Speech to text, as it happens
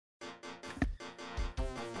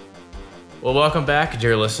Well, welcome back,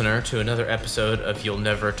 dear listener, to another episode of You'll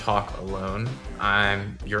Never Talk Alone.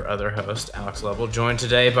 I'm your other host, Alex Lovell, joined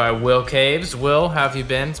today by Will Caves. Will, how have you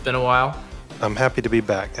been? It's been a while. I'm happy to be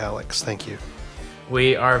back, Alex. Thank you.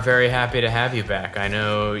 We are very happy to have you back. I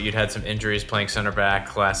know you'd had some injuries playing center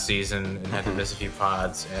back last season and had to miss a few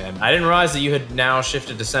pods. And I didn't realize that you had now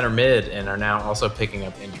shifted to center mid and are now also picking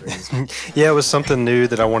up injuries. Yeah, it was something new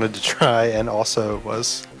that I wanted to try and also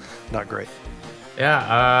was not great.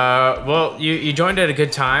 Yeah, well, you joined at a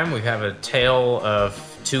good time. We have a tale of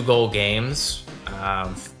 2-goal games,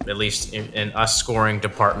 at least in us scoring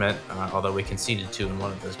department, although we conceded 2 in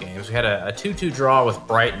one of those games. We had a 2-2 draw with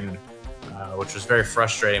Brighton, which was very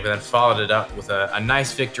frustrating, but then followed it up with a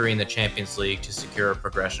nice victory in the Champions League to secure a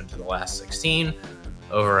progression to the last 16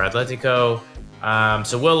 over Atletico.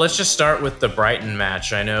 So, Will, let's just start with the Brighton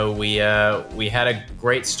match. I know we had a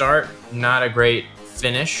great start, not a great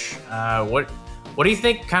finish. What do you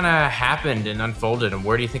think kind of happened and unfolded, and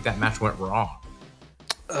where do you think that match went wrong?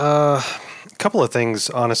 A couple of things,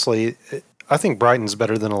 honestly. I think Brighton's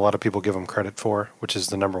better than a lot of people give them credit for, which is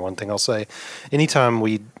the number one thing I'll say. Anytime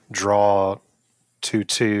we draw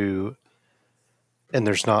 2-2 and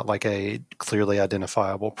there's not like a clearly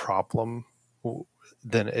identifiable problem,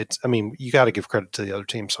 then you got to give credit to the other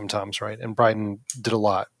team sometimes, right? And Brighton did a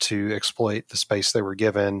lot to exploit the space they were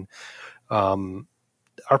given.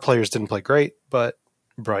 Our players didn't play great, but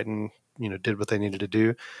Brighton, did what they needed to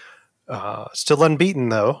do. Still unbeaten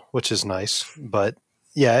though, which is nice. But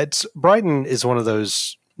yeah, Brighton is one of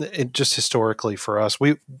those. Just historically for us,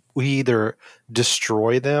 we either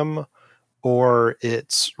destroy them or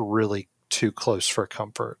it's really too close for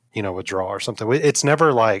comfort. A draw or something. It's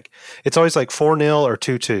never like it's always like 4-0 or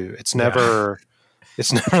 2-2. It's never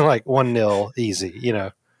like 1-0 easy.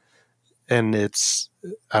 And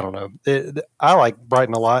I don't know. I like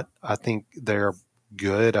Brighton a lot. I think they're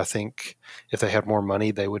good. I think if they had more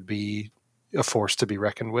money, they would be a force to be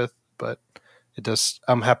reckoned with. But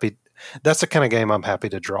I'm happy. That's the kind of game I'm happy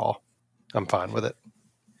to draw. I'm fine with it.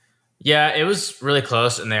 Yeah, it was really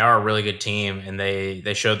close, and they are a really good team, and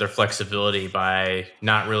they showed their flexibility by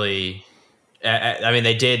not really. I mean,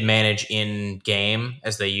 they did manage in game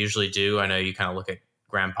as they usually do. I know you kind of look at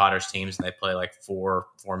Graham Potter's teams and they play like 4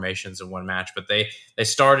 formations in one match, but they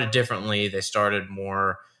started differently. They started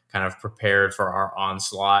more kind of prepared for our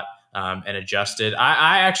onslaught and adjusted.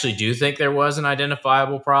 I actually do think there was an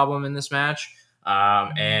identifiable problem in this match.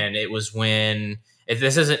 And it was when, if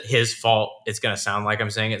this isn't his fault, it's going to sound like I'm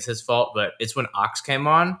saying it's his fault, but it's when Ox came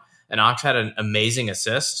on, and Ox had an amazing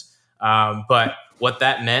assist. But what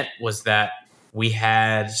that meant was that we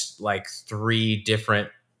had like 3 different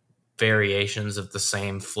variations of the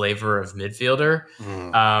same flavor of midfielder.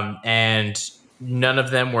 And none of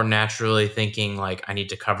them were naturally thinking like, I need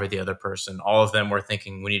to cover the other person. All of them were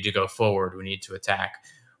thinking, we need to go forward. We need to attack.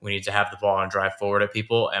 We need to have the ball and drive forward at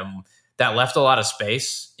people. And that left a lot of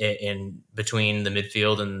space in between the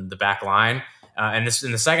midfield and the back line. And this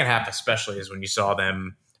in the second half, especially, is when you saw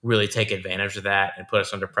them really take advantage of that and put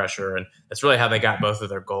us under pressure. And that's really how they got both of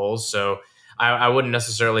their goals. So I wouldn't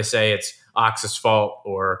necessarily say it's Ox's fault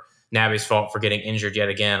or Naby's fault for getting injured yet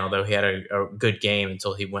again, although he had a good game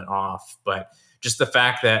until he went off. But just the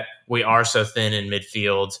fact that we are so thin in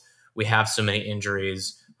midfield, we have so many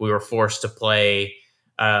injuries, we were forced to play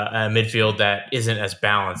a midfield that isn't as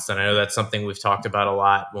balanced. And I know that's something we've talked about a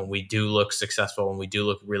lot when we do look successful, when we do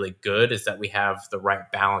look really good, is that we have the right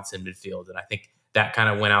balance in midfield. And I think that kind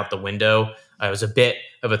of went out the window. It was a bit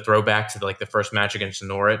of a throwback to the first match against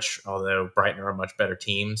Norwich, although Brighton are a much better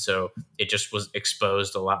team. So it just was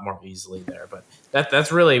exposed a lot more easily there. But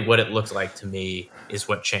that's really what it looked like to me, is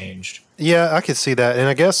what changed. Yeah, I could see that. And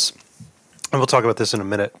I guess, and we'll talk about this in a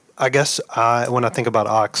minute, I guess when I think about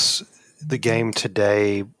Ox, the game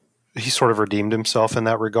today, he sort of redeemed himself in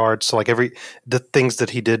that regard. So the things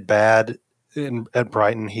that he did bad at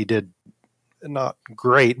Brighton, he did not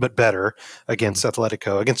great, but better against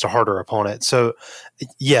Atletico, against a harder opponent. So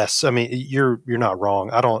yes, I mean, you're not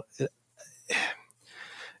wrong. I don't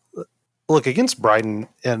look against Brighton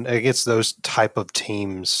and against those type of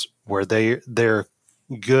teams where they're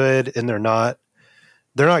good and they're not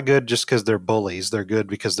good just because they're bullies. They're good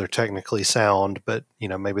because they're technically sound, but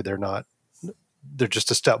maybe they're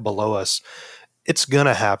just a step below us. It's going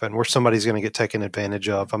to happen where somebody's going to get taken advantage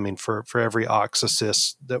of. I mean, for every Ox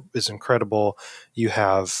assist that is incredible, you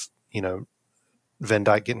have, Van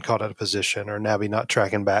Dijk getting caught out of position or Naby not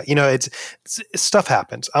tracking back. It's stuff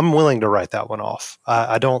happens. I'm willing to write that one off.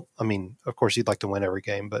 I mean, of course you'd like to win every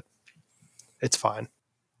game, but it's fine.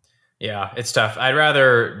 Yeah, it's tough. I'd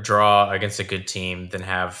rather draw against a good team than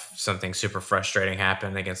have something super frustrating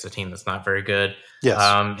happen against a team that's not very good. Yes.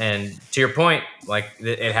 And to your point, like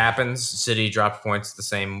it happens. City dropped points the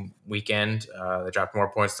same weekend. They dropped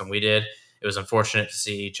more points than we did. It was unfortunate to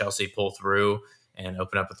see Chelsea pull through and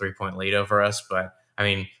open up a 3-point lead over us. But I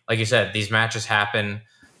mean, like you said, these matches happen,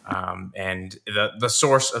 and the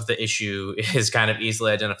source of the issue is kind of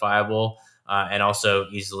easily identifiable and also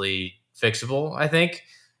easily fixable, I think,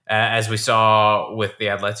 as we saw with the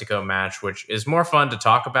Atletico match, which is more fun to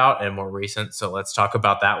talk about and more recent. So let's talk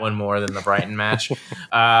about that one more than the Brighton match.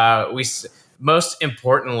 We most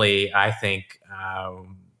importantly, I think,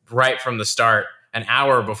 right from the start, an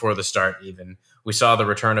hour before the start, even we saw the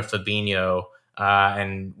return of Fabinho.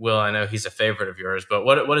 And Will, I know he's a favorite of yours, but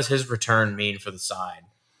what does his return mean for the side?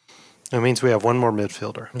 It means we have one more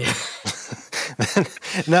midfielder. Yeah.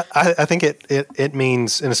 No, I think it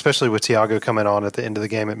means, and especially with Thiago coming on at the end of the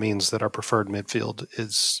game, it means that our preferred midfield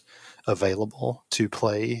is available to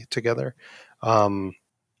play together. I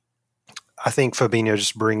think Fabinho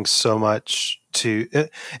just brings so much to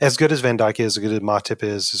as good as Van Dijk is, as good as Matip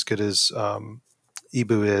is, as good as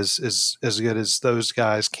Ibu is as good as those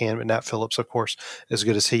guys can, but Nat Phillips, of course, as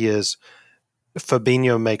good as he is.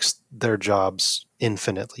 Fabinho makes their jobs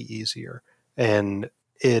infinitely easier. And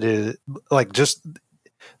it is like just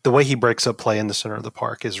the way he breaks up play in the center of the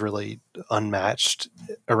park is really unmatched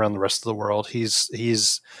around the rest of the world.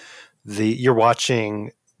 He's you're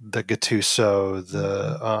watching the Gattuso,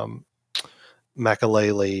 the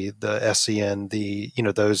Makalele, the SEN,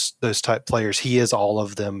 those type players. He is all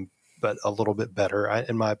of them, but a little bit better,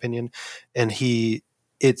 in my opinion. And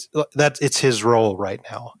it's his role right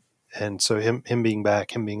now. And so him being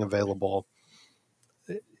back, him being available,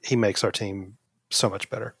 he makes our team so much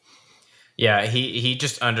better. Yeah, he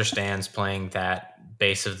just understands playing that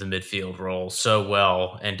base of the midfield role so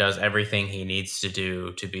well and does everything he needs to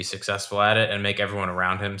do to be successful at it and make everyone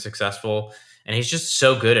around him successful. And he's just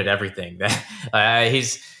so good at everything that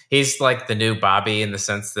he's like the new Bobby in the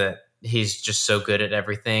sense that he's just so good at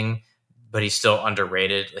everything, but he's still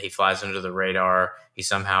underrated. He flies under the radar. He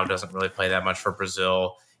somehow doesn't really play that much for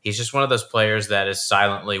Brazil. He's just one of those players that is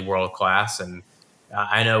silently world class, and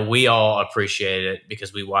I know we all appreciate it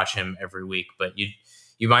because we watch him every week, but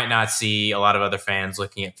you might not see a lot of other fans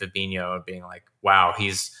looking at Fabinho and being like, wow,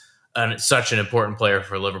 he's such an important player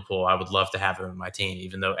for Liverpool. I would love to have him in my team,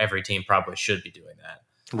 even though every team probably should be doing that.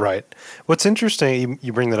 Right. What's interesting,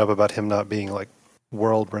 you bring that up about him not being like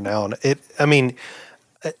world renowned. If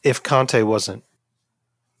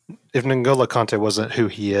N'Golo Kante wasn't who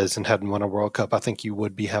he is and hadn't won a World Cup, I think you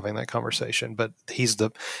would be having that conversation. But he's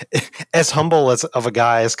as humble of a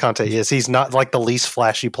guy as Kante is. He's not like the least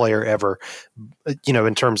flashy player ever,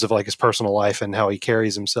 in terms of like his personal life and how he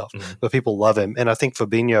carries himself. Mm-hmm. But people love him, and I think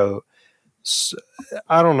Fabinho.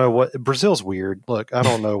 I don't know what Brazil's weird. Look, I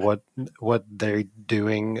don't know what they're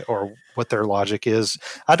doing or what their logic is.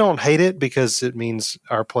 I don't hate it because it means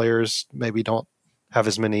our players maybe don't have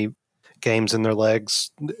as many games in their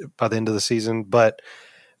legs by the end of the season, but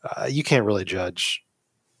you can't really judge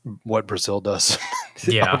what Brazil does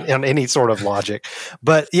on any sort of logic.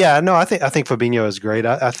 But yeah, no, I think Fabinho is great.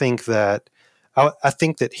 I think that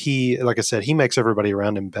he, like I said, he makes everybody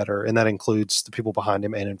around him better, and that includes the people behind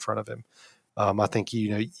him and in front of him. I think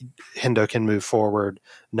Hendo can move forward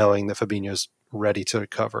knowing that Fabinho's ready to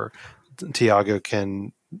cover. Thiago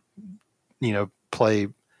can play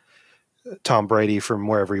Tom Brady from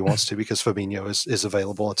wherever he wants to because Fabinho is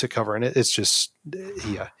available to cover, and it's just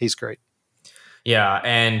he's great. Yeah,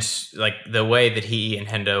 and like the way that he and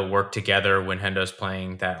Hendo work together when Hendo's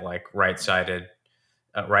playing that like right side of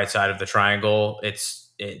the triangle,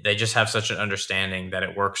 they just have such an understanding that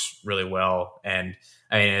it works really well. And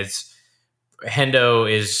I mean, Hendo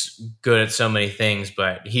is good at so many things,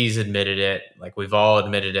 but he's admitted it. Like we've all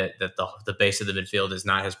admitted it that the base of the midfield is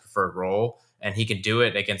not his preferred role, and he can do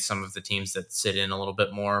it against some of the teams that sit in a little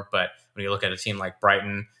bit more. But when you look at a team like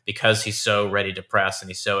Brighton, because he's so ready to press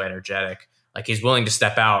and he's so energetic, like he's willing to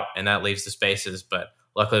step out, and that leaves the spaces. But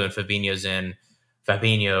luckily, when Fabinho's in,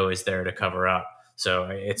 Fabinho is there to cover up. So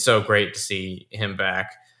it's so great to see him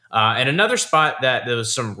back. And another spot that there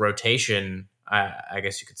was some rotation, I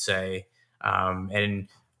guess you could say. And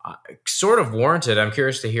sort of warranted. I'm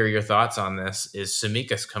curious to hear your thoughts on this. Is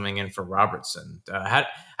Tsimikas coming in for Robertson? How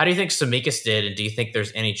do you think Tsimikas did, and do you think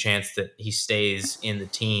there's any chance that he stays in the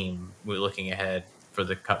team? We're looking ahead for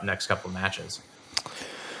the next couple of matches.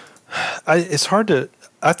 It's hard to.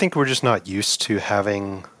 I think we're just not used to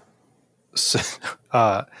having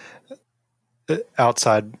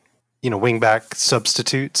outside, wingback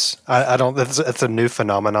substitutes. I don't. That's a new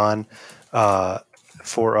phenomenon.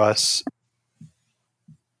 for us.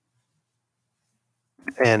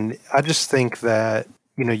 And I just think that,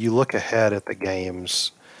 you look ahead at the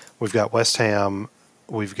games. We've got West Ham,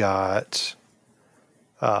 we've got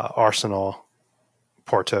Arsenal,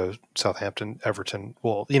 Porto, Southampton, Everton.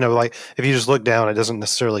 Well, like if you just look down, it doesn't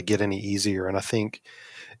necessarily get any easier. And I think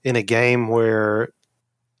in a game where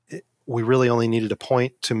we really only needed a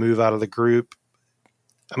point to move out of the group,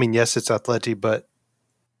 I mean, yes, it's Atleti, but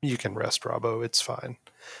you can rest Robbo. It's fine.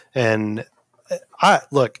 And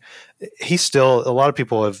he's still, a lot of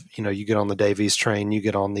people have, you get on the Davies train, you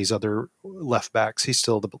get on these other left backs. He's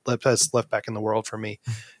still the best left back in the world for me.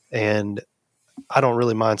 And I don't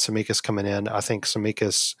really mind Tsimikas coming in. I think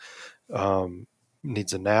Tsimikas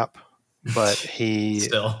needs a nap, but he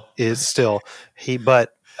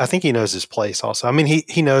but I think he knows his place also. I mean,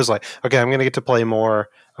 he knows like, okay, I'm going to get to play more.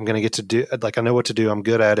 I'm going to get to do, like, I know what to do. I'm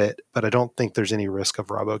good at it, but I don't think there's any risk of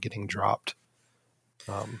Robbo getting dropped.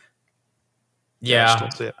 I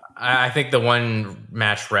think the one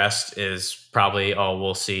match rest is probably all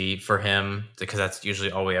we'll see for him, because that's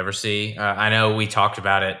usually all we ever see. I know we talked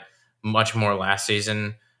about it much more last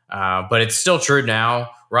season, but it's still true now.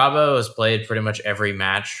 Robbo has played pretty much every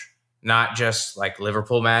match, not just like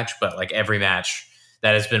Liverpool match, but like every match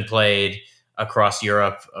that has been played across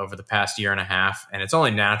Europe over the past year and a half. And it's only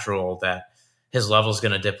natural that his level is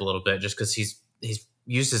going to dip a little bit just because he's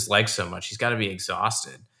used his legs so much. He's got to be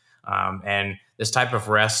exhausted. And this type of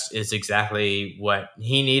rest is exactly what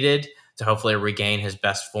he needed to hopefully regain his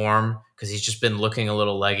best form, because he's just been looking a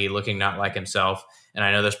little leggy, looking not like himself. And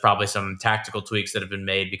I know there's probably some tactical tweaks that have been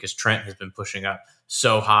made because Trent has been pushing up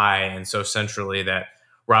so high and so centrally that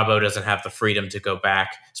Robbo doesn't have the freedom to go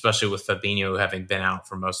back, especially with Fabinho having been out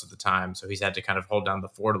for most of the time. So he's had to kind of hold down the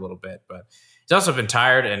fort a little bit. But he's also been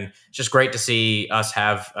tired, and it's just great to see us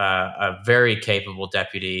have a very capable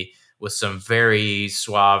deputy with some very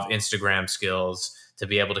suave Instagram skills to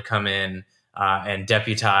be able to come in and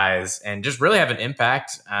deputize and just really have an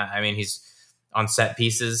impact. I mean, he's on set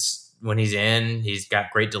pieces when he's in. He's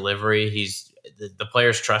got great delivery. The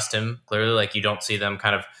players trust him, clearly. Like, you don't see them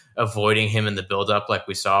kind of avoiding him in the buildup like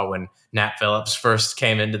we saw when Nat Phillips first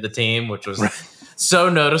came into the team, which was so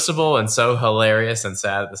noticeable and so hilarious and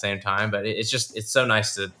sad at the same time. But it's so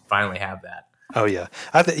nice to finally have that. Oh yeah,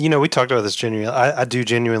 we talked about this genuinely. I do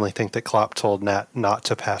genuinely think that Klopp told Nat not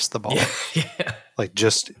to pass the ball. Yeah. Like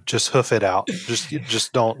just hoof it out.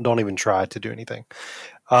 Just don't even try to do anything.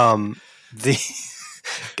 That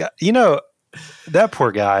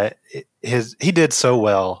poor guy. He did so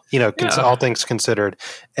well. All things considered,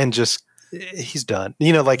 and just he's done.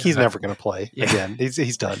 He's never going to play again.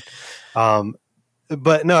 He's done.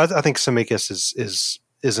 But no, I think Tsimikas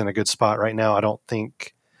is in a good spot right now. I don't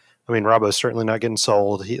think. I mean, Robbo's certainly not getting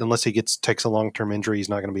sold. Unless he takes a long-term injury, he's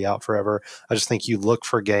not going to be out forever. I just think you look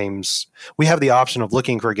for games. We have the option of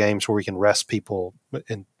looking for games where we can rest people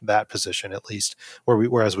in that position, at least,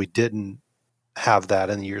 whereas we didn't have that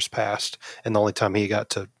in the years past. And the only time he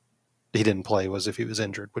didn't play was if he was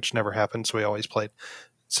injured, which never happened. So he always played.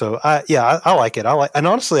 So I like it. And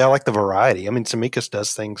honestly, I like the variety. I mean, Tsimikas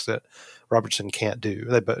does things that Robertson can't do,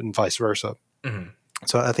 and vice versa. Mm-hmm.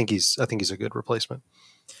 So I think he's a good replacement.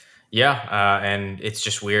 Yeah, and it's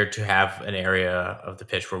just weird to have an area of the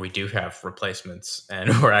pitch where we do have replacements and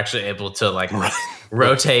we're actually able to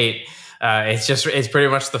rotate. It's pretty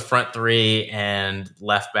much the front three and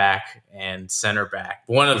left back and center back.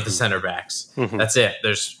 One of the center backs. Mm-hmm. That's it.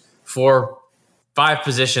 There's 4-5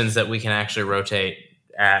 positions that we can actually rotate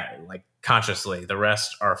at consciously. The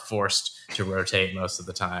rest are forced to rotate most of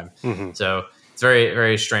the time. Mm-hmm. So it's a very,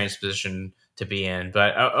 very strange position to be in.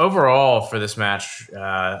 But overall for this match,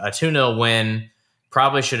 a 2-0 win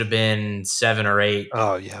probably should have been 7 or 8.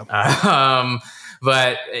 Oh yeah.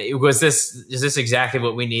 But is this exactly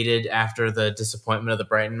what we needed after the disappointment of the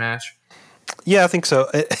Brighton match? Yeah, I think so.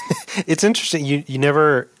 It's interesting. You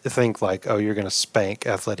never think you're going to spank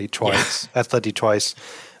Atleti twice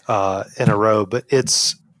in a row, but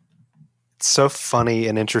it's so funny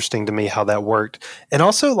and interesting to me how that worked. And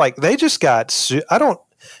also they just got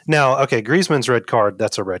now, okay, Griezmann's red card,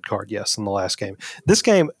 that's a red card, yes, in the last game. This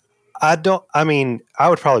game, I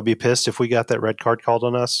would probably be pissed if we got that red card called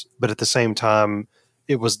on us, but at the same time,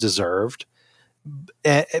 it was deserved.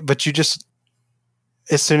 But you just,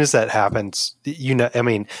 as soon as that happens,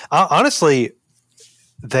 honestly,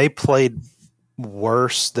 they played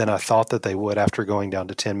worse than I thought that they would after going down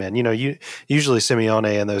to 10 men. Usually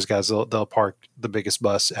Simeone and those guys, they'll park the biggest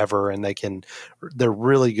bus ever, and they're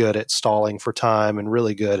really good at stalling for time and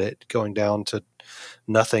really good at going down to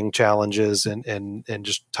nothing challenges and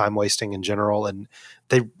just time wasting in general. And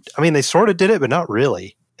they sort of did it, but not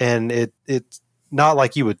really. And not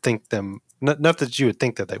like you would think them. Not that you would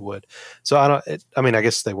think that they would. So I don't. I mean, I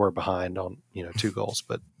guess they were behind on 2 goals,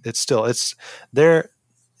 but it's they're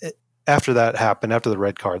after that happened, after the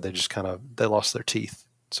red card, they just they lost their teeth,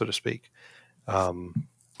 so to speak. I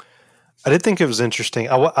did think it was interesting.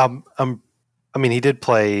 I mean, he did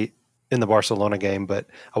play in the Barcelona game, but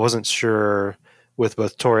I wasn't sure with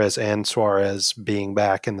both Torres and Suarez being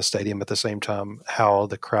back in the stadium at the same time how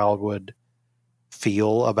the crowd would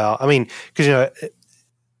feel about. I mean, because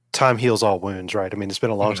time heals all wounds, right? I mean, it's been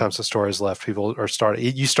a long time since Torres left. People are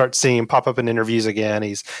you start seeing him pop up in interviews again.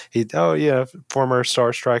 Oh yeah, former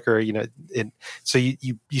star striker. So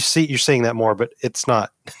you're seeing that more, but it's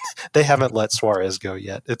not. They haven't let Suarez go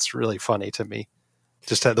yet. It's really funny to me.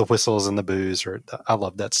 Just had the whistles and the boos, I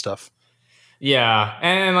love that stuff. Yeah,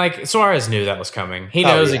 and like Suarez knew that was coming. He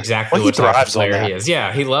knows exactly what type of player he is.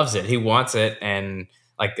 Yeah, he loves it. He wants it, and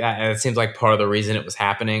like it seems like part of the reason it was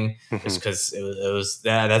happening is because it was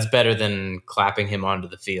that's better than clapping him onto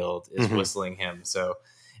the field is whistling him. So,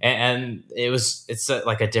 and it's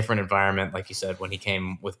like a different environment, like you said, when he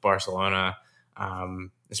came with Barcelona.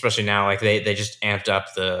 Especially now, like they just amped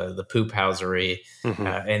up the poop housery,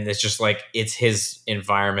 and it's just like it's his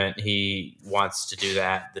environment. He wants to do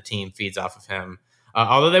that. The team feeds off of him.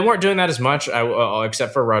 Although they weren't doing that as much,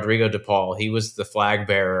 except for Rodrigo de Paul. He was the flag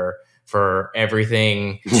bearer for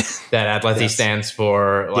everything that Atleti stands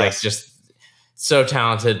for. Like just so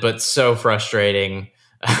talented, but so frustrating.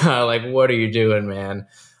 Like, what are you doing, man?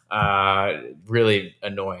 Really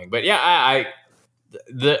annoying. But yeah,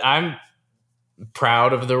 I'm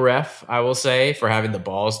proud of the ref, I will say, for having the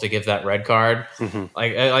balls to give that red card.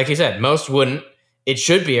 Like you said, most wouldn't. It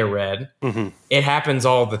should be a red. It happens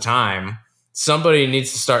all the time. Somebody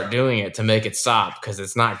needs to start doing it to make it stop because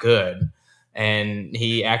it's not good. And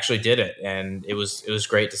he actually did it, and it was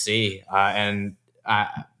great to see.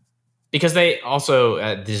 Because they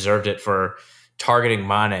also deserved it for targeting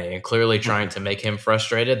Mane and clearly trying to make him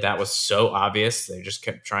frustrated. That was so obvious. They just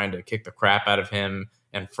kept trying to kick the crap out of him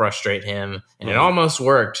and frustrate him, and it almost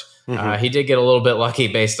worked. He did get a little bit lucky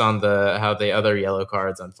based on how the other yellow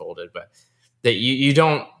cards unfolded, but that you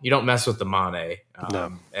don't mess with the Mane,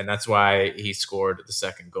 no. And that's why he scored the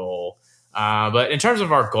second goal. But in terms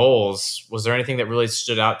of our goals, was there anything that really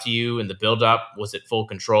stood out to you in the build-up? Was it full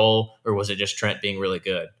control, or was it just Trent being really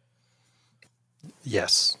good?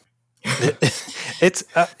 Yes, it's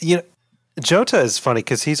Jota is funny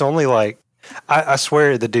because he's only like. I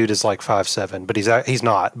swear the dude is like 5'7", but he's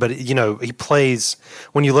not. But he plays.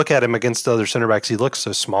 When you look at him against the other center backs, he looks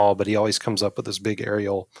so small, but he always comes up with this big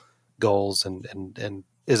aerial goals and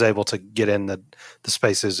is able to get in the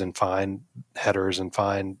spaces and find headers and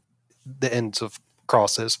find the ends of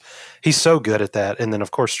crosses. He's so good at that. And then of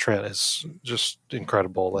course Trent is just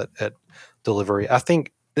incredible at delivery. I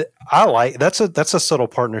think I like that's a subtle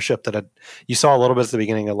partnership that you saw a little bit at the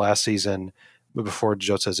beginning of last season before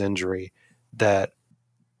Jota's injury. That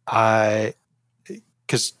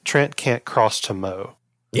because Trent can't cross to Mo.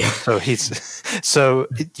 Yeah. So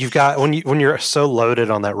you've got when you're so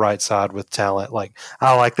loaded on that right side with talent, like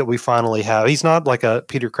I like that we finally have. He's not like a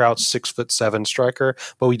Peter Crouch 6'7" striker,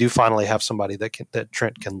 but we do finally have somebody that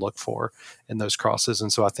Trent can look for in those crosses,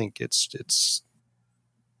 and so I think it's just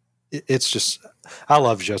I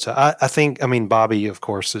love Jota. I think Bobby of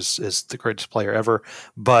course is the greatest player ever,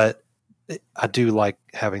 but I do like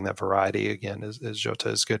having that variety again. As Jota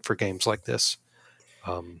is good for games like this.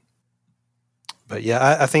 But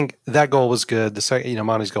yeah, I think that goal was good. The second,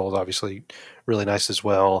 Mane's goal is obviously really nice as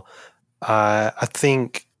well. I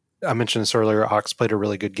think I mentioned this earlier. Ox played a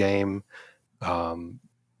really good game.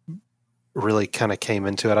 Really kind of came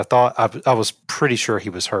into it. I thought I was pretty sure he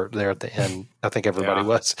was hurt there at the end. I think everybody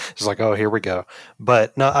was. It's like, oh, here we go.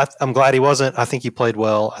 But no, I'm glad he wasn't. I think he played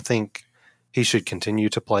well. I think he should continue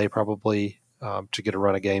to play probably to get a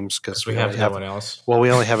run of games because we have no one else. Well,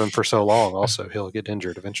 we only have him for so long. Also, he'll get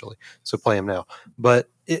injured eventually, so play him now. But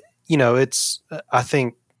it's. I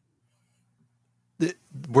think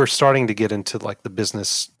we're starting to get into like the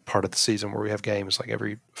business part of the season where we have games like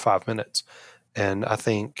every 5 minutes, and I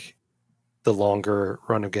think the longer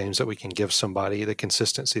run of games that we can give somebody, the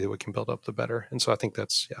consistency that we can build up, the better. And so I think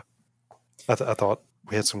that's I thought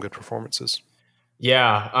we had some good performances.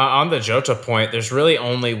 Yeah, on the Jota point, there's really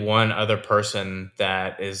only one other person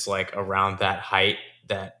that is like around that height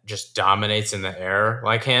that just dominates in the air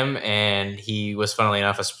like him, and he was, funnily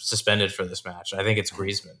enough, suspended for this match. I think it's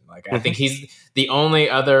Griezmann. Like, I think he's the only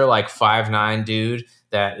other like 5'9" dude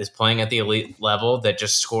that is playing at the elite level that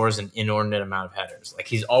just scores an inordinate amount of headers. Like,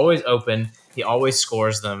 he's always open, he always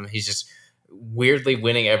scores them. He's just weirdly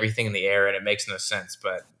winning everything in the air, and it makes no sense,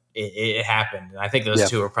 but it happened. And I think those Yeah.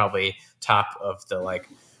 two are probably top of the like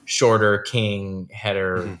shorter king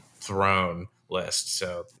header throne list.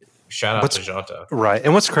 So shout out What's to Jota. right,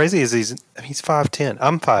 and what's crazy is he's 5'10".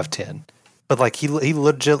 I'm 5'10", but like he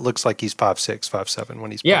legit looks like he's 5'6", 5'7"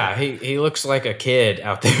 when he's playing. Yeah, he looks like a kid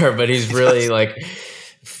out there, but he's He really does. like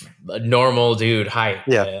a normal dude height.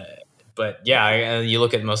 Yeah, But yeah, and you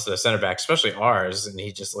look at most of the center backs, especially ours, and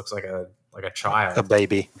he just looks like a a child.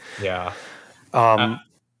 baby. Yeah.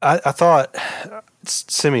 I thought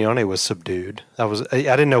Simeone was subdued. I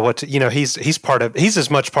didn't know what to. He's he's as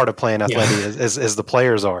much part of playing Yeah. Atleti as the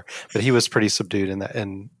players are, but he was pretty subdued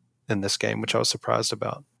in this game, which I was surprised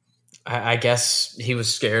about. I guess he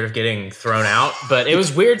was scared of getting thrown out, but it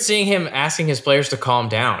was weird seeing him asking his players to calm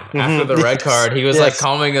down. After the red Yes, card, he was like yes.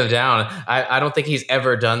 calming them down. I don't think he's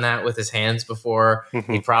ever done that with his hands before.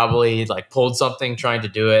 He probably like pulled something trying to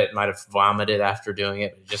do it, might have vomited after doing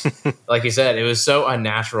it. But just like you said, it was so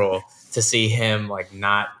unnatural to see him like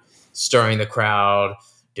not stirring the crowd,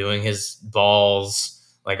 doing his balls,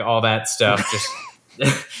 like all that stuff,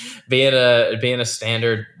 just being a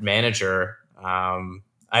standard manager.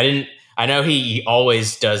 I know he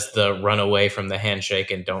always does the run away from the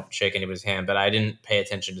handshake and don't shake anybody's hand, but I didn't pay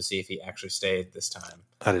attention to see if he actually stayed this time.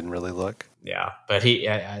 I didn't really look. Yeah, but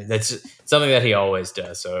that's something that he always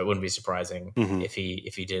does, so it wouldn't be surprising Mm-hmm. if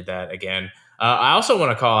he did that again. I also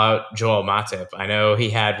want to call out Joel Matip. I know he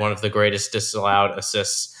had one of the greatest disallowed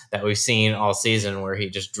assists that we've seen all season, where he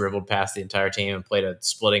just dribbled past the entire team and played a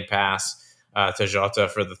splitting pass to Jota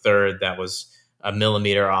for the third that was a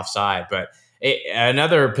millimeter offside. But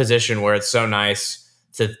another position where it's so nice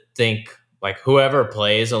to think like whoever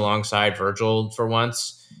plays alongside Virgil for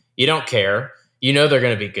once, you don't care. You know they're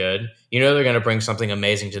going to be good. You know they're going to bring something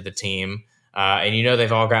amazing to the team. And you know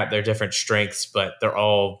they've all got their different strengths, but they're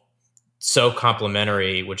all so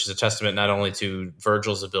complementary, which is a testament not only to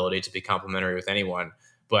Virgil's ability to be complementary with anyone,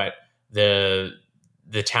 but the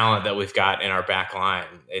talent that we've got in our back line.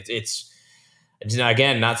 It's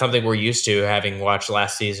again not something we're used to, having watched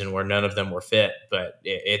last season where none of them were fit, but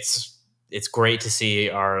it's great to see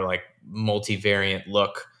our like multivariant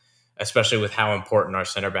look, especially with how important our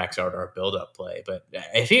center backs are to our build-up play. But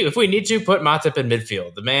if we need to put Matip in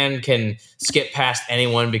midfield, the man can skip past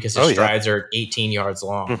anyone because his strides are 18 yards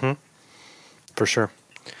long. Mm-hmm. For sure.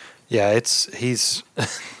 Yeah, he's.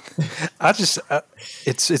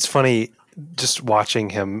 It's funny just watching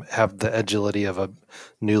him have the agility of a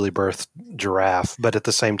newly birthed giraffe, but at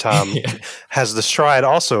the same time has the stride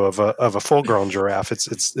also of a full grown giraffe.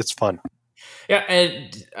 It's fun. Yeah,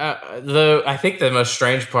 and I think the most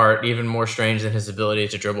strange part, even more strange than his ability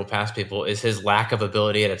to dribble past people, is his lack of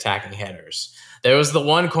ability at attacking headers. There was the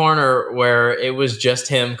one corner where it was just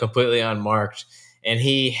him completely unmarked, and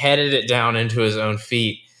he headed it down into his own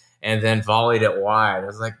feet and then volleyed it wide. I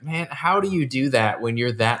was like, man, how do you do that when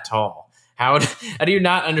you're that tall? How do you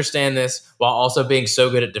not understand this while also being so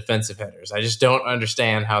good at defensive headers? I just don't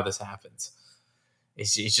understand how this happens.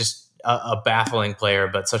 It's just a baffling player,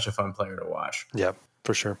 but such a fun player to watch. Yeah,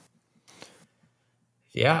 for sure.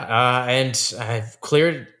 Yeah, and I've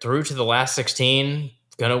cleared through to the last 16.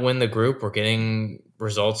 Gonna win the group. We're getting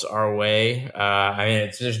results our way. I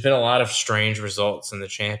mean, there's been a lot of strange results in the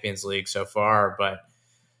Champions League so far, but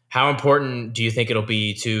how important do you think it'll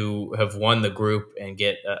be to have won the group and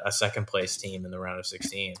get a second place team in the round of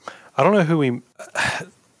 16? I don't know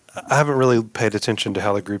I haven't really paid attention to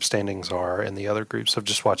how the group standings are in the other groups. I've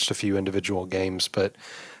just watched a few individual games, but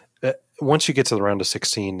once you get to the round of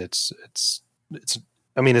 16, it's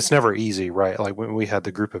I mean, it's never easy, right? Like when we had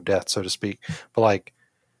the group of death, so to speak. But like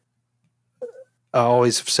I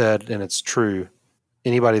always have said, and it's true,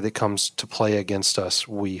 anybody that comes to play against us,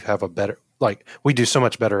 we have a better, like we do so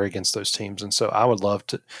much better against those teams. And so I would love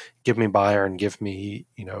to give me Bayern, give me,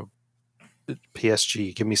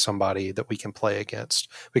 PSG, give me somebody that we can play against,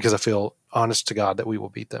 because I feel honest to God that we will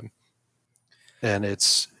beat them. And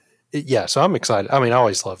so I'm excited. I mean, I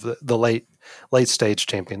always love the late stage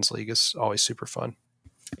Champions League is always super fun.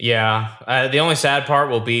 Yeah. The only sad part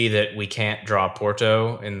will be that we can't draw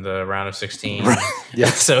Porto in the round of 16. Yeah.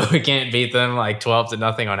 So we can't beat them like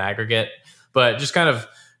 12-0 on aggregate. But just kind of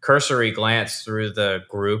cursory glance through the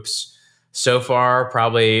groups. So far,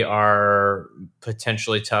 probably our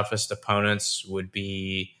potentially toughest opponents would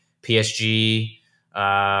be PSG,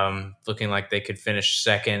 looking like they could finish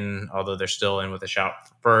second, although they're still in with a shout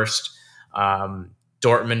for first.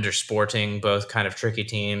 Dortmund or Sporting, both kind of tricky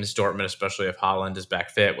teams. Dortmund, especially if Haaland is back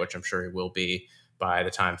fit, which I'm sure he will be by the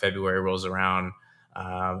time February rolls around.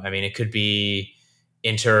 I mean, it could be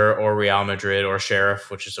Inter or Real Madrid or Sheriff,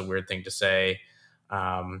 which is a weird thing to say.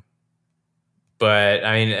 But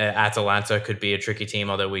I mean, Atalanta could be a tricky team,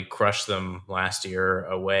 although we crushed them last year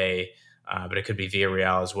away. But it could be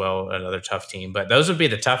Villarreal as well, another tough team. But those would be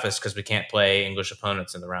the toughest because we can't play English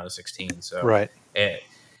opponents in the round of 16. So, Right.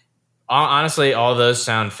 Honestly, all those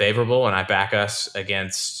sound favorable, and I back us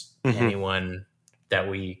against Mm-hmm. anyone that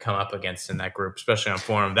we come up against in that group, especially on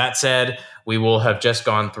forum. That said, we will have just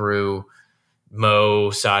gone through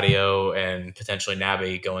Mo, Sadio, and potentially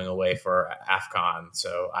Naby going away for AFCON.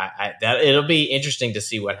 So that it'll be interesting to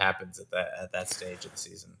see what happens at that stage of the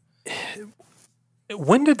season.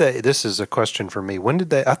 When did they? This is a question for me. When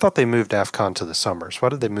did they? I thought they moved AFCON to the summers. Why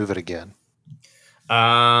did they move it again?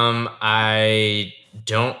 I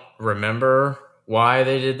don't remember why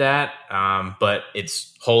they did that, but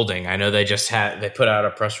it's holding. I know they put out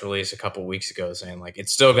a press release a couple weeks ago saying like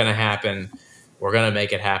it's still going to happen. We're going to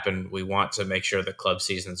make it happen. We want to make sure that club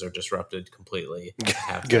seasons are disrupted completely.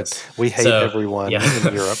 Good. We hate everyone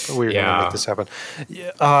in Europe. We're going to make this happen.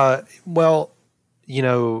 Well,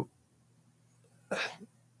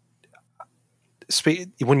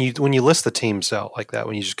 when you list the teams out like that,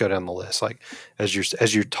 when you just go down the list, like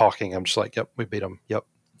as you're talking, I'm just like, yep, we beat them. Yep,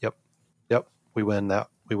 we win that.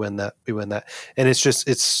 We win that. We win that. And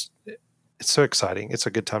it's so exciting. It's a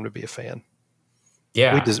good time to be a fan.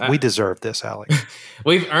 Yeah, we deserve this, Alex.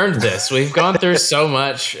 We've earned this. We've gone through so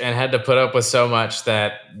much and had to put up with so much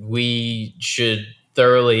that we should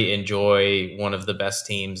thoroughly enjoy one of the best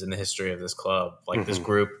teams in the history of this club. Like this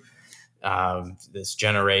group, this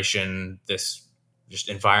generation, this just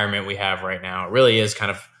environment we have right now. It really is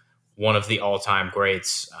kind of one of the all-time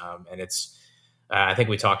greats. And it's, I think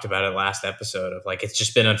we talked about it last episode of like, it's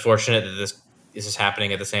just been unfortunate that this is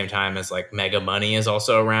happening at the same time as like mega money is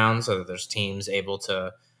also around, so that there's teams able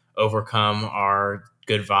to overcome our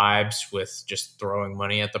good vibes with just throwing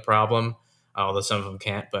money at the problem, although some of them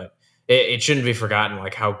can't. But it shouldn't be forgotten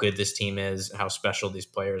like how good this team is, how special these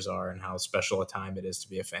players are, and how special a time it is to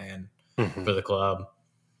be a fan for the club.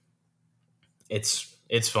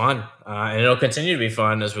 It's fun, and it'll continue to be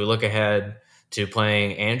fun as we look ahead to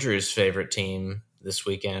playing Andrew's favorite team this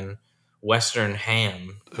weekend, Western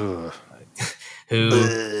Ham.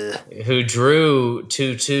 Who drew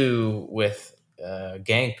 2-2 with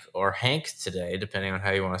Genk or Hank today, depending on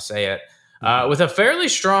how you want to say it, with a fairly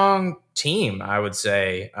strong team, I would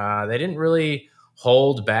say. They didn't really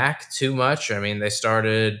hold back too much. I mean, they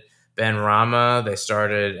started Ben Rama, they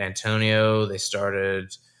started Antonio, they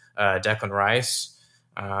started Declan Rice,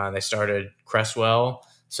 they started Cresswell.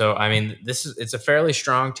 So, I mean, it's a fairly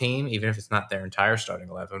strong team, even if it's not their entire starting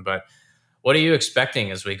 11. But what are you expecting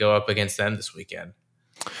as we go up against them this weekend?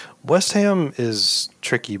 West Ham is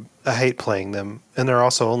tricky. I hate playing them, and they're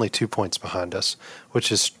also only 2 points behind us,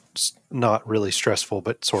 which is not really stressful,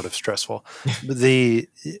 but sort of stressful. It's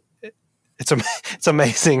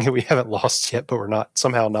amazing we haven't lost yet, but we're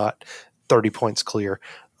somehow not 30 points clear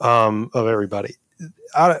of everybody.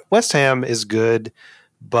 West Ham is good,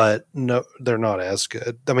 but no, they're not as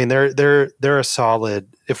good. I mean, they're a solid.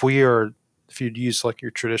 If you'd use like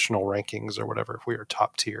your traditional rankings or whatever, if we are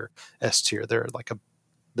top tier, S tier, they're like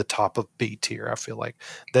the top of B tier. I feel like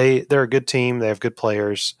they're a good team. They have good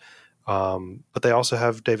players, but they also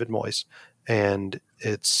have David Moyes, and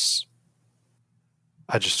I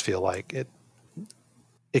just feel like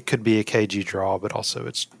it could be a KG draw, but also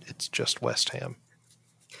it's just West Ham.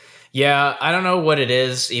 Yeah, I don't know what it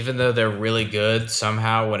is. Even though they're really good,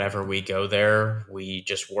 somehow whenever we go there, we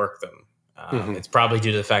just work them. It's probably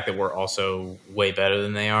due to the fact that we're also way better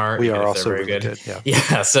than they are. We are also very good.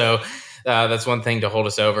 Yeah. So that's one thing to hold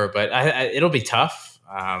us over, but it'll be tough.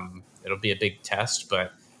 It'll be a big test,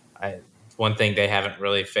 but one thing they haven't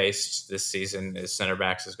really faced this season is center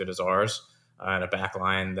backs as good as ours, and a back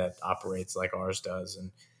line that operates like ours does. And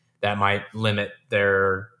that might limit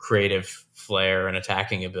their creative flair and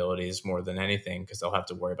attacking abilities more than anything, because they'll have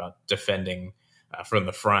to worry about defending from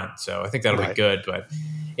the front. So I think that'll be good, but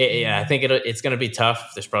I think it's going to be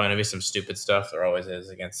tough. There's probably going to be some stupid stuff. There always is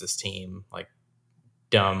against this team, like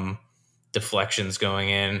dumb deflections going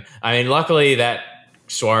in. I mean, luckily that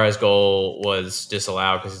Suarez goal was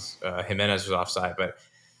disallowed because Jimenez was offside. But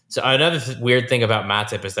so another weird thing about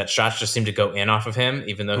Matip is that shots just seem to go in off of him,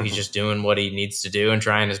 even though he's just doing what he needs to do and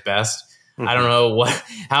trying his best. I don't know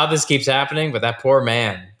how this keeps happening, but that poor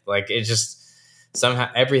man, like it just somehow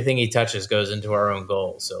everything he touches goes into our own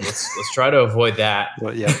goal. So let's try to avoid that.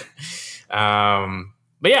 Well, yeah.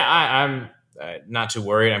 But yeah, I'm not too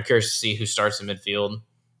worried. I'm curious to see who starts in midfield,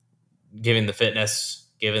 given the fitness,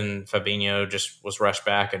 given Fabinho just was rushed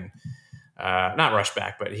back and not rushed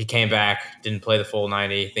back, but he came back, didn't play the full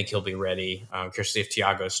 90. I think he'll be ready. I'm curious to see if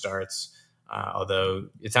Thiago starts. Although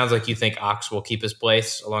it sounds like you think Ox will keep his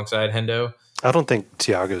place alongside Hendo. I don't think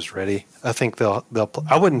Tiago's ready. I think they'll.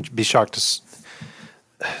 I wouldn't be shocked to.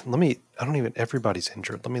 Let me. I don't even. Everybody's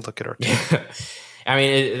injured. Let me look at our team. I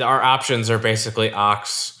mean, our options are basically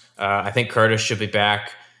Ox. I think Curtis should be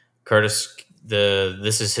back. Curtis,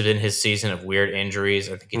 this has been his season of weird injuries.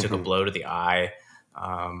 I think he took a blow to the eye,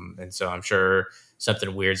 and so I'm sure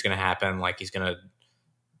something weird's going to happen. Like he's going to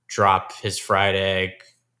drop his fried egg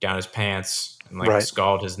down his pants and like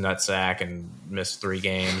scald his nutsack and miss 3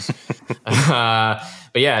 games. But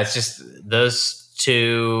yeah, it's just those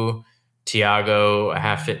two. Tiago,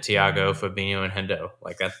 half fit Tiago, Fabinho, and Hendo.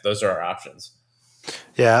 Like that, those are our options.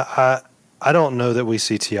 Yeah, I don't know that we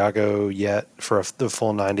see Tiago yet for the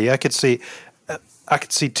full 90. I could see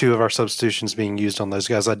 2 of our substitutions being used on those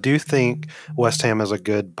guys. I do think West Ham has a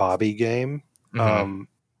good Bobby game,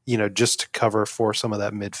 just to cover for some of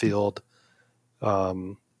that midfield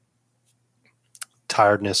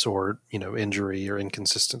tiredness or injury or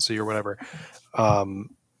inconsistency or whatever.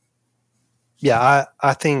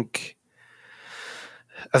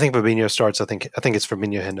 I think Fabinho starts. I think it's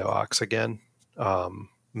Fabinho, Hendo, Ox again.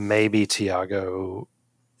 Maybe Tiago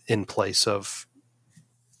in place of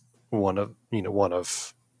one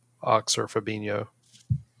of Ox or Fabinho.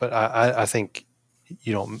 But I think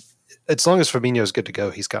as long as Fabinho is good to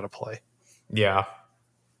go, he's got to play. Yeah,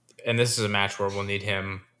 and this is a match where we'll need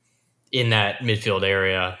him in that midfield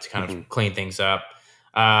area to kind of clean things up.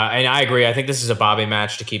 And I agree. I think this is a Bobby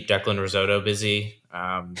match to keep Declan Risotto busy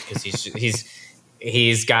because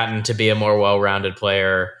he's gotten to be a more well-rounded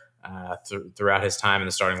player throughout his time in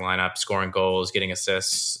the starting lineup, scoring goals, getting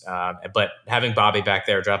assists. But having Bobby back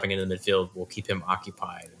there, dropping into the midfield, will keep him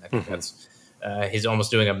occupied. And I think that's he's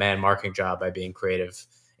almost doing a man marking job by being creative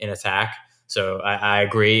in attack. So I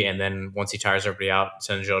agree. And then once he tires everybody out,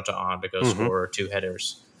 send Jota on to go score 2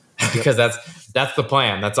 headers. Because that's the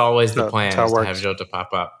plan. That's always the plan, is to have Jota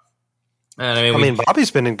pop up. And I mean,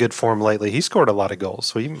 Bobby's been in good form lately. He scored a lot of goals,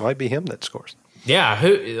 so he might be him that scores. Yeah,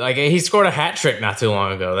 he scored a hat trick not too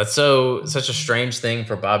long ago. That's such a strange thing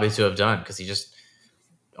for Bobby to have done, because he just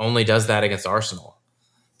only does that against Arsenal.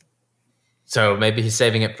 So maybe he's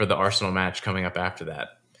saving it for the Arsenal match coming up after that.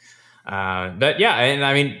 But yeah, and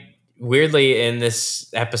I mean, weirdly in this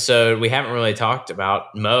episode, we haven't really talked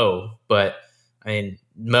about Mo, but I mean,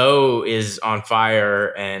 Mo is on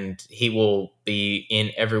fire, and he will be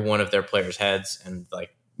in every one of their players' heads, and like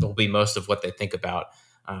will be most of what they think about.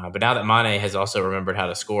 But now that Mane has also remembered how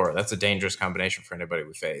to score, that's a dangerous combination for anybody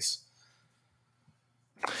we face.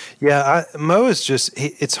 Yeah, Mo is just,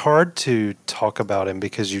 it's hard to talk about him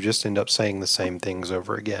because you just end up saying the same things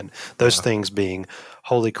over again. Those things being,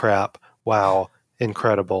 holy crap, wow,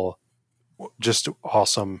 incredible, just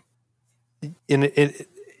awesome.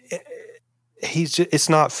 It's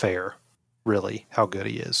not fair, really, how good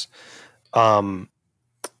he is.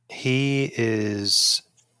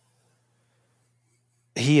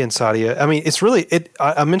 He and Sadia, I mean, it's really,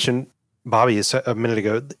 I mentioned Bobby a minute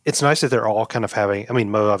ago. It's nice that they're all kind of having, I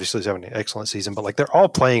mean, Mo obviously is having an excellent season, but like they're all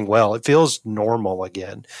playing well. It feels normal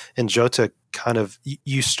again. And Jota kind of,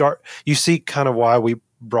 you see kind of why we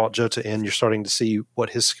brought Jota in. You're starting to see what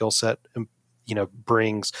his skill set,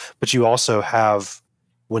 brings, but you also have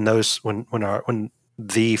when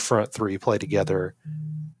the front 3 play together,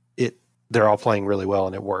 they're all playing really well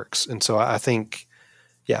and it works. And so I think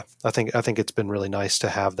it's been really nice to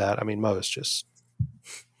have that. I mean, Mo is just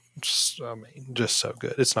so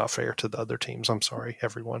good. It's not fair to the other teams. I'm sorry,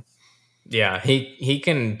 everyone. Yeah, he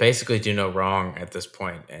can basically do no wrong at this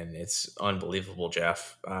point, and it's unbelievable,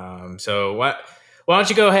 Jeff. So why don't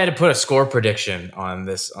you go ahead and put a score prediction on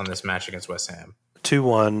this match against West Ham?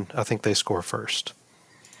 2-1. I think they score first.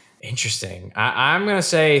 Interesting. I'm going to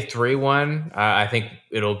say 3-1. I think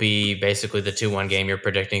it'll be basically the 2-1 game you're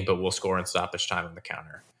predicting, but we'll score in stoppage time on the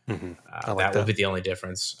counter. That will be the only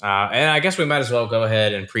difference. And I guess we might as well go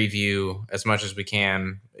ahead and preview as much as we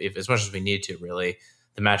can, as much as we need to, really,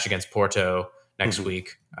 the match against Porto next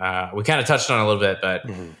week. We kind of touched on it a little bit, but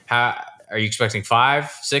how are you expecting?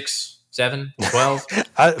 5, 6, 7, 12?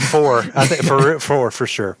 4. I think 4 for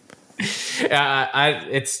sure.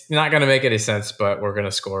 It's not going to make any sense, but we're going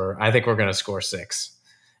to score. I think we're going to score 6.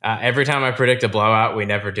 Every time I predict a blowout, we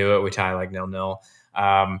never do it. We tie like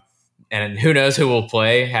 0-0. And who knows who will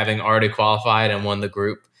play, having already qualified and won the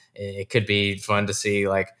group. It could be fun to see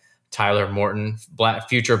like Tyler Morton,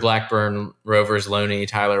 future Blackburn Rovers loanee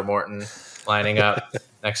Tyler Morton lining up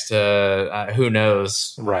next to who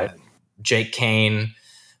knows, right? Jake Kane,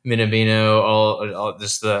 Minamino, all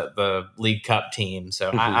just the League Cup team.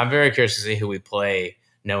 So I'm very curious to see who we play,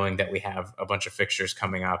 knowing that we have a bunch of fixtures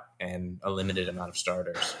coming up and a limited amount of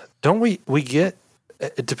starters. Don't we get,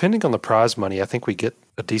 depending on the prize money, I think we get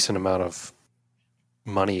a decent amount of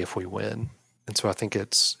money if we win. And so I think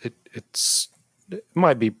it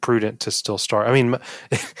might be prudent to still start. I mean,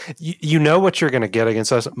 you know what you're going to get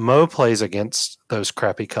against us. Mo plays against those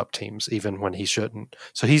crappy cup teams, even when he shouldn't.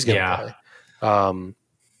 So he's going to play.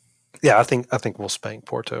 I think we'll spank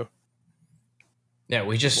Porto. Yeah,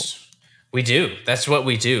 we do. That's what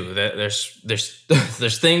we do.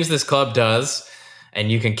 There's things this club does,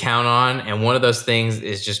 and you can count on. And one of those things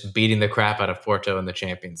is just beating the crap out of Porto in the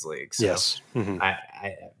Champions League. So yes. Mm-hmm.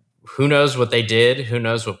 Who knows what they did? Who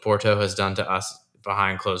knows what Porto has done to us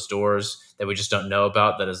behind closed doors that we just don't know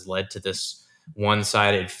about, that has led to this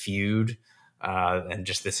one-sided feud and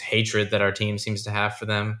just this hatred that our team seems to have for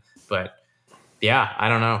them. But yeah, I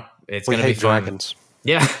don't know. It's going to be fun. Dragons.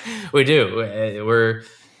 Yeah, we do.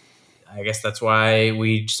 I guess that's why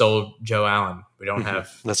we sold Joe Allen. We don't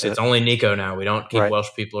have. It's only Nico now. We don't keep Welsh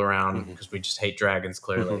people around because we just hate dragons.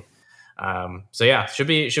 Clearly. So yeah, should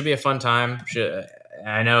be a fun time.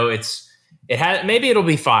 I know maybe it'll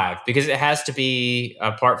be 5 because it has to be,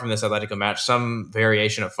 apart from this Atletico match, some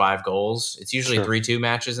variation of 5 goals. It's usually 3-2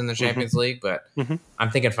 matches in the Champions League, but I'm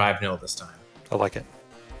thinking 5-0 this time. I like it.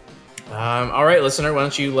 All right, listener, why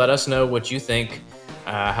don't you let us know what you think,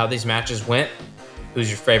 how these matches went, who's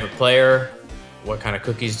your favorite player, what kind of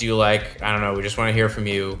cookies do you like? I don't know. We just want to hear from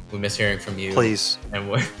you. We miss hearing from you. Please.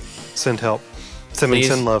 And send help.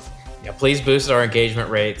 Send love. Yeah, please boost our engagement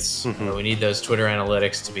rates. We need those Twitter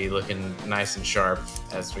analytics to be looking nice and sharp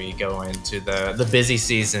as we go into the busy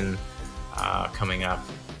season coming up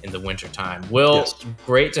in the wintertime. Will,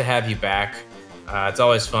 great to have you back. It's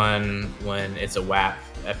always fun when it's a WAP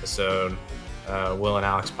episode, Will and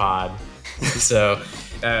Alex pod. So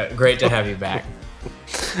great to have you back.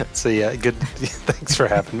 So yeah, good. Thanks for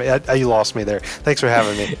having me. You lost me there. Thanks for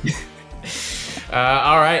having me.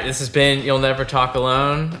 All right, this has been You'll Never Talk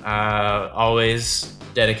Alone, always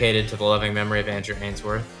dedicated to the loving memory of Andrew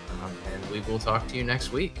Ainsworth, and we will talk to you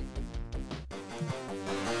next week.